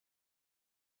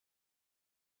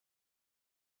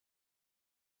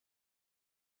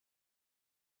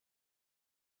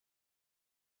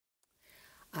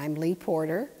I'm Lee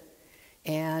Porter,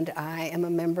 and I am a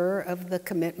member of the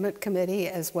Commitment Committee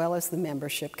as well as the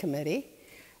Membership Committee,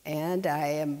 and I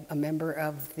am a member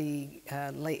of the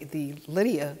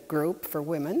Lydia group for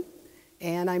women,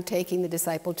 and I'm taking the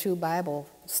Disciple II Bible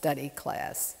study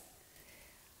class.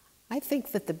 I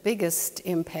think that the biggest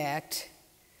impact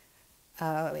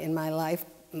in my life,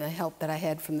 and the help that I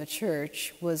had from the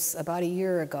church, was about a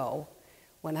year ago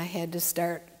when I had to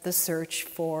start the search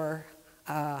for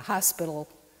hospital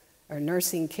or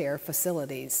nursing care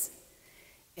facilities.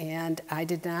 And I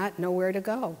did not know where to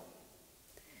go.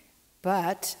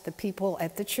 But the people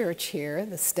at the church here,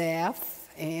 the staff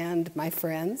and my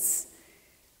friends,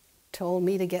 told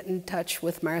me to get in touch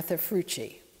with Martha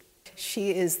Frucci.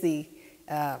 She is the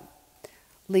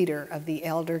leader of the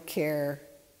elder care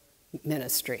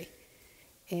ministry.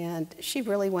 And she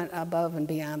really went above and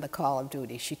beyond the call of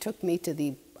duty. She took me to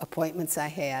the appointments I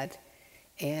had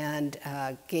and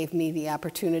gave me the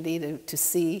opportunity to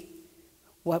see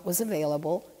what was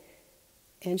available.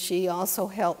 And she also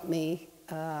helped me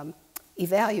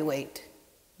evaluate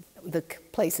the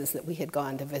places that we had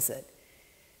gone to visit.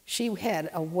 She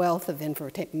had a wealth of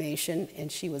information,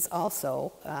 and she was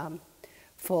also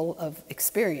full of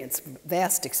experience,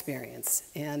 vast experience,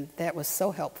 and that was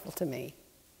so helpful to me.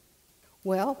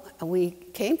 Well, we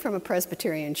came from a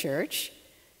Presbyterian church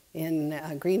in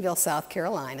Greenville, South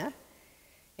Carolina,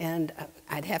 and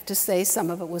I'd have to say some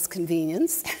of it was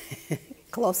convenience,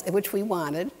 close, which we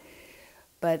wanted,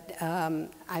 but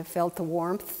I felt the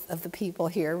warmth of the people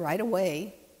here right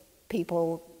away.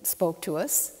 People spoke to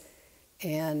us,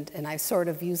 and I sort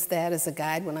of used that as a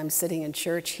guide when I'm sitting in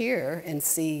church here and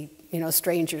see,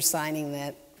 strangers signing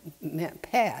that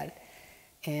pad.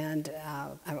 And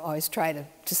I always try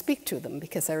to speak to them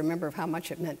because I remember how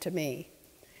much it meant to me.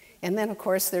 And then, of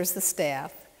course, there's the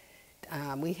staff.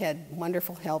 We had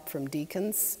wonderful help from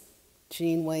deacons,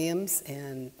 Jean Williams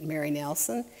and Mary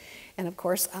Nelson, and of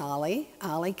course, Ollie.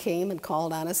 Ollie came and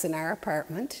called on us in our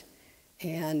apartment,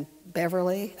 and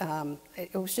Beverly,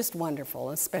 it was just wonderful,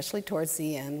 especially towards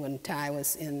the end when Ty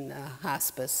was in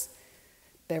hospice.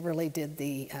 Beverly did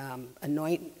the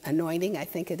anointing, I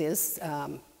think it is,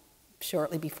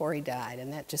 shortly before he died,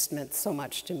 and that just meant so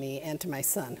much to me and to my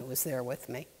son who was there with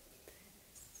me.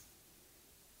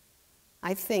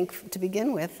 I think, to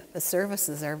begin with, the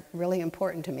services are really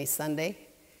important to me Sunday.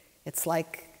 It's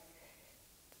like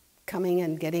coming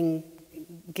and getting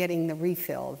the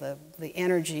refill, the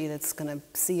energy that's going to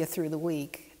see you through the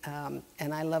week.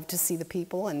 And I love to see the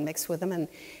people and mix with them. And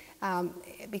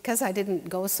because I didn't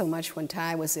go so much when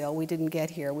Ty was ill, we didn't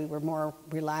get here. We were more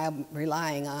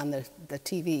relying on the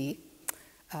TV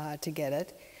to get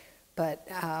it. But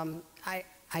I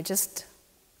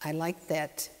like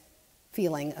that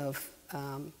feeling of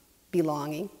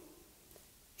belonging.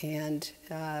 And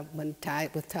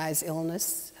with Ty's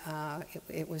illness,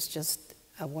 it was just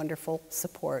a wonderful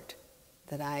support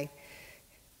that I,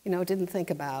 didn't think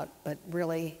about, but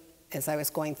really, as I was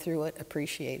going through it,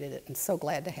 appreciated it, and so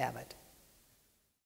glad to have it.